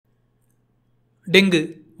Dengue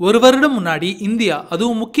ஒரு வருடம் முன்னாடி இந்தியா,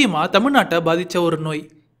 அதுவும் முக்கியமாக தமிழ்நாட்டை பாதித்த ஒரு நோய்.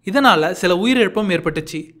 இதனால் சில உயிரிழப்பும்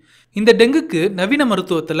ஏற்பட்டுச்சு. இந்த டெங்குக்கு நவீன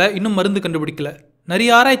மருத்துவத்தில் இன்னும் மருந்து கண்டுபிடிக்கல. நிறைய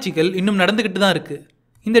ஆராய்ச்சிகள் இன்னும் நடந்துக்கிட்டு தான் இருக்குது.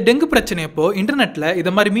 இந்த டெங்கு பிரச்சனையப்போ இன்டர்நெட்டில்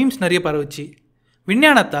இதை மாதிரி மீம்ஸ் நிறைய பரவுச்சு.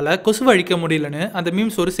 விஞ்ஞானத்தால் கொசுவை அழிக்க முடியலன்னு அந்த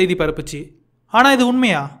மீம்ஸ் ஒரு செய்தி பரப்புச்சு. ஆனால் இது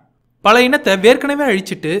உண்மையா? பல இனத்தை ஏற்கனவே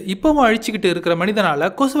அழிச்சிட்டு இப்போவும் அழிச்சிக்கிட்டு இருக்கிற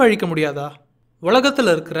மனிதனால் கொசுவை அழிக்க முடியாதா?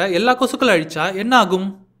 உலகத்தில் இருக்கிற எல்லா கொசுக்களை அழிச்சா என்ன ஆகும்?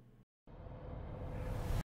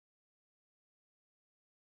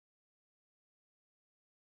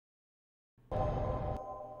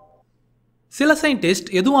 சில சயின்டிஸ்ட்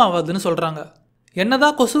எதுவும் ஆகாதுன்னு சொல்கிறாங்க.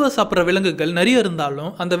 என்னதான் கொசுவை சாப்பிட்ற விலங்குகள் நிறைய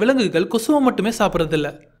இருந்தாலும் அந்த விலங்குகள் கொசுவை மட்டுமே சாப்பிட்றதில்ல.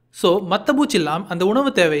 ஸோ மற்ற பூச்சில்லாம் அந்த உணவு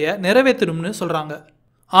தேவையை நிறைவேற்றணும்னு சொல்கிறாங்க.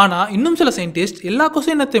 ஆனால் இன்னும் சில சயின்டிஸ்ட் எல்லா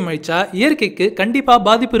கொசு இனத்தையும் அழிச்சா இயற்கைக்கு கண்டிப்பாக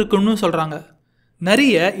பாதிப்பு இருக்குன்னு சொல்கிறாங்க.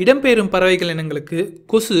 நிறைய இடம்பெயரும் பறவைகள் இனங்களுக்கு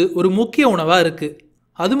கொசு ஒரு முக்கிய உணவாக இருக்குது.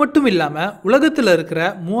 அது மட்டும் இல்லாமல் உலகத்தில் இருக்கிற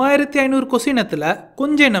 3500 கொசு இனத்தில்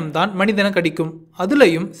கொஞ்சம் இனம்தான் மனிதனை கடிக்கும்.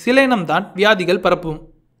 அதுலேயும் சில இனம்தான் வியாதிகள் பரப்பும்.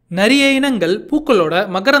 நிறைய இனங்கள் பூக்களோட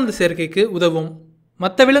மகரந்த சேர்க்கைக்கு உதவும்.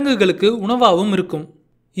 மற்ற விலங்குகளுக்கு உணவாகவும் இருக்கும்.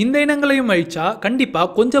 இந்த இனங்களையும் அழிச்சா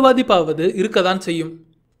கண்டிப்பாக கொஞ்சம் பாதிப்பாவது இருக்க தான் செய்யும்.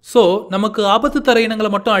 ஸோ நமக்கு ஆபத்து தர இனங்களை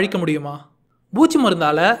மட்டும் அழிக்க முடியுமா? பூச்சி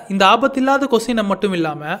மருந்தால் இந்த ஆபத்தில்லாத கொசு இனம் மட்டும்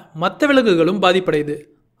இல்லாமல் மற்ற விலங்குகளும் பாதிப்படையுது.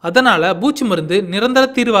 அதனால் பூச்சி மருந்து நிரந்தர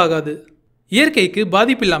தீர்வாகாது. இயற்கைக்கு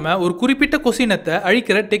பாதிப்பு இல்லாமல் ஒரு குறிப்பிட்ட கொசு இனத்தை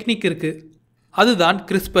அழிக்கிற டெக்னிக் இருக்குது. அதுதான்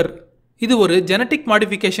கிறிஸ்பர். இது ஒரு ஜெனட்டிக்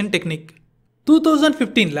மாடிஃபிகேஷன் டெக்னிக்.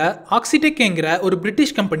 2015 ஆக்சிடெக்ங்கிற ஒரு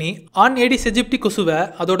British company on Aedes aegypti கொசுவை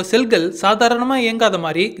அதோட செல்கள் சாதாரணமாக இயங்காத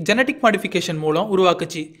மாதிரி ஜெனட்டிக் மாடிஃபிகேஷன் மூலம்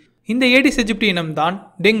உருவாக்குச்சு. இந்த ஏடிஸ் எஜிப்டி இனம் தான்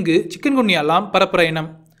டெங்கு, சிக்கன்குன்யாலாம் பரப்புற இனம்.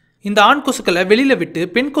 இந்த ஆண் கொசுக்களை வெளியில் விட்டு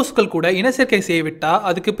பெண் கொசுக்கள் கூட இனச்சேர்க்கை செய்ய விட்டால்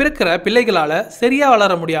அதுக்கு பிறக்கிற பிள்ளைகளால் சரியாக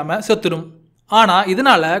வளர முடியாமல் செத்துடும். ஆனால்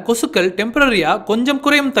இதனால் கொசுக்கள் டெம்பரரியாக கொஞ்சம்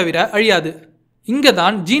குறையும் தவிர அழியாது. இங்கே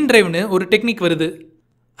தான் ஜீன் டிரைவ்னு ஒரு டெக்னிக் வருது.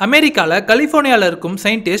 அமெரிக்காவில் கலிஃபோர்னியாவில் இருக்கும்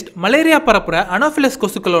சயின்டிஸ்ட் மலேரியா பரப்புகிற அனோஃபிலஸ்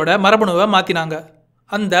கொசுக்களோட மரபணுவை மாற்றினாங்க.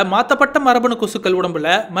 அந்த மாற்றப்பட்ட மரபணு கொசுக்கள் உடம்புல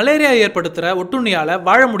மலேரியா ஏற்படுத்துகிற ஒட்டுண்ணியால்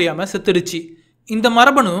வாழ முடியாமல் செத்துடுச்சு. இந்த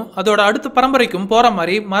மரபணு அதோட அடுத்த பரம்பரைக்கும் போகிற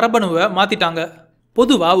மாதிரி மரபணுவை மாற்றிட்டாங்க.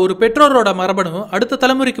 பொதுவாக ஒரு பெற்றோரோட மரபணு அடுத்த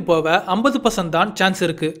தலைமுறைக்கு போக 50% தான் சான்ஸ்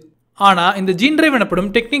இருக்குது. ஆனால் இந்த ஜீன் டிரைவ்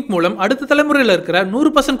எனப்படும் டெக்னிக் மூலம் அடுத்த தலைமுறையில் இருக்கிற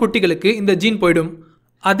 100% குட்டிகளுக்கு இந்த ஜீன் போயிடும்.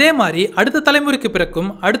 அதே மாதிரி அடுத்த தலைமுறைக்கு பிறக்கும்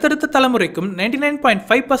அடுத்தடுத்த தலைமுறைக்கும்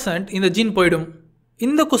 99.5% இந்த ஜீன் போயிடும்.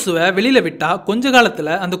 இந்த கொசுவை வெளியில் விட்டால் கொஞ்ச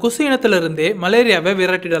காலத்தில் அந்த கொசு இனத்திலிருந்தே மலேரியாவை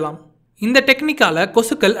விரட்டிடலாம். இந்த டெக்னிக்கால்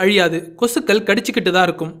கொசுக்கள் அழியாது. கொசுக்கள் கடிச்சிக்கிட்டு தான்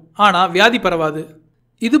இருக்கும். ஆனால் வியாதி பரவாது.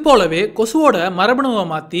 இது போலவே கொசுவோட மரபணுவை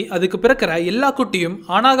மாற்றி அதுக்கு பிறக்கிற எல்லா குட்டியும்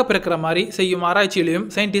ஆணாக பிறக்கிற மாதிரி செய்யும் ஆராய்ச்சியிலையும்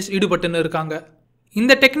சயின்டிஸ்ட் ஈடுபட்டுன்னு இருக்காங்க.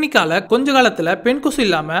 இந்த டெக்னிக்கால் கொஞ்ச காலத்தில் பெண் கொசு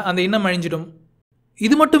இல்லாமல் அந்த இனம் அழிஞ்சிடும்.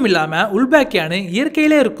 இது மட்டும் இல்லாமல் உள்பாக்டியான்னு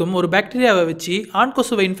இயற்கையிலே இருக்கும் ஒரு பாக்டீரியாவை வச்சு ஆண்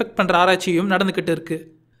கொசுவை இன்ஃபெக்ட் பண்ணுற ஆராய்ச்சியும் நடந்துக்கிட்டு இருக்கு.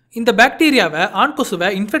 இந்த பாக்டீரியாவை ஆண் கொசுவை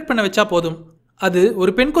இன்ஃபெக்ட் பண்ண வச்சா போதும். அது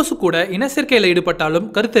ஒரு பெண் கொசு கூட இனச்சேர்க்கையில் ஈடுபட்டாலும்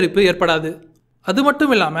கருத்தரிப்பு ஏற்படாது. அது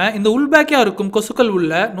மட்டும் இல்லாமல் இந்த உள்பாக்டியா இருக்கும் கொசுக்கள்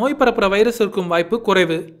உள்ள நோய் பரப்புகிற வைரஸ் இருக்கும் வாய்ப்பு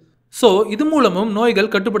குறைவு. ஸோ இது மூலமும்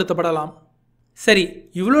நோய்கள் கட்டுப்படுத்தப்படலாம். சரி,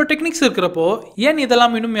 இவ்வளோ டெக்னிக்ஸ் இருக்கிறப்போ ஏன்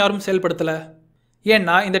இதெல்லாம் இன்னும் யாரும் செயல்படுத்தலை?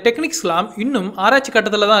 ஏன்னா இந்த டெக்னிக்ஸ்லாம் இன்னும் ஆராய்ச்சி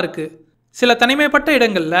கட்டத்தில் தான் இருக்குது. சில தனிமைப்பட்ட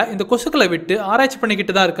இடங்களில் இந்த கொசுக்களை விட்டு ஆராய்ச்சி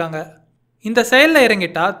பண்ணிக்கிட்டு தான் இருக்காங்க. இந்த செயலில்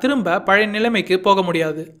இறங்கிட்டா திரும்ப பழைய நிலைமைக்கு போக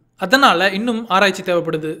முடியாது. அதனால் இன்னும் ஆராய்ச்சி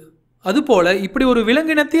தேவைப்படுது. அதுபோல் இப்படி ஒரு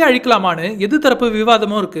விலங்கினத்தையே அழிக்கலாமான்னு எது தரப்பு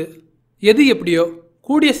விவாதமும் இருக்குது. எது எப்படியோ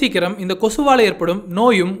கூடிய சீக்கிரம் இந்த கொசுவால் ஏற்படும்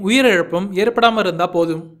நோயும் உயிரிழப்பும் ஏற்படாமல் இருந்தால்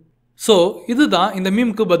போதும். ஸோ இதுதான் இந்த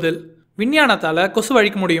மீமுக்கு பதில். விஞ்ஞானத்தால் கொசு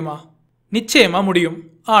அழிக்க முடியுமா? நிச்சயமாக முடியும்.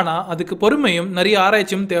 ஆனால் அதுக்கு பொறுமையும் நிறைய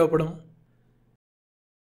ஆராய்ச்சியும் தேவைப்படும்.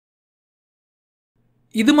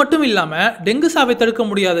 இது மட்டும் இல்லாமல் டெங்கு சாவை தடுக்க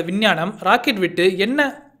முடியாத விஞ்ஞானம் ராக்கெட் விட்டு என்ன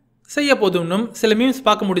செய்ய போதும்னும் சில மீம்ஸ்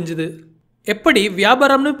பார்க்க முடிஞ்சுது. எப்படி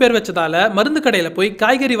வியாபாரம்னு பேர் வச்சதால மருந்து கடையில் போய்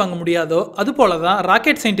காய்கறி வாங்க முடியாதோ அதுபோல தான்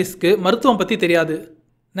ராக்கெட் சயின்டிஸ்ட்க்கு மருத்துவம் பற்றி தெரியாது.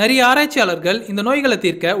 நிறைய ஆராய்ச்சியாளர்கள் இந்த நோய்களை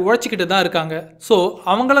தீர்க்க உழைச்சிக்கிட்டு தான் இருக்காங்க. ஸோ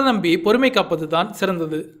அவங்கள நம்பி பொறுமை காப்பது தான்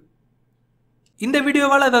சிறந்தது. இந்த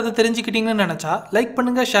வீடியோவால் ஏதாவது தெரிஞ்சுக்கிட்டீங்கன்னு நினச்சா லைக்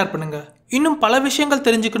பண்ணுங்கள், ஷேர் பண்ணுங்கள். இன்னும் பல விஷயங்கள்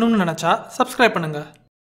தெரிஞ்சுக்கணும்னு நினச்சா சப்ஸ்கிரைப் பண்ணுங்கள்.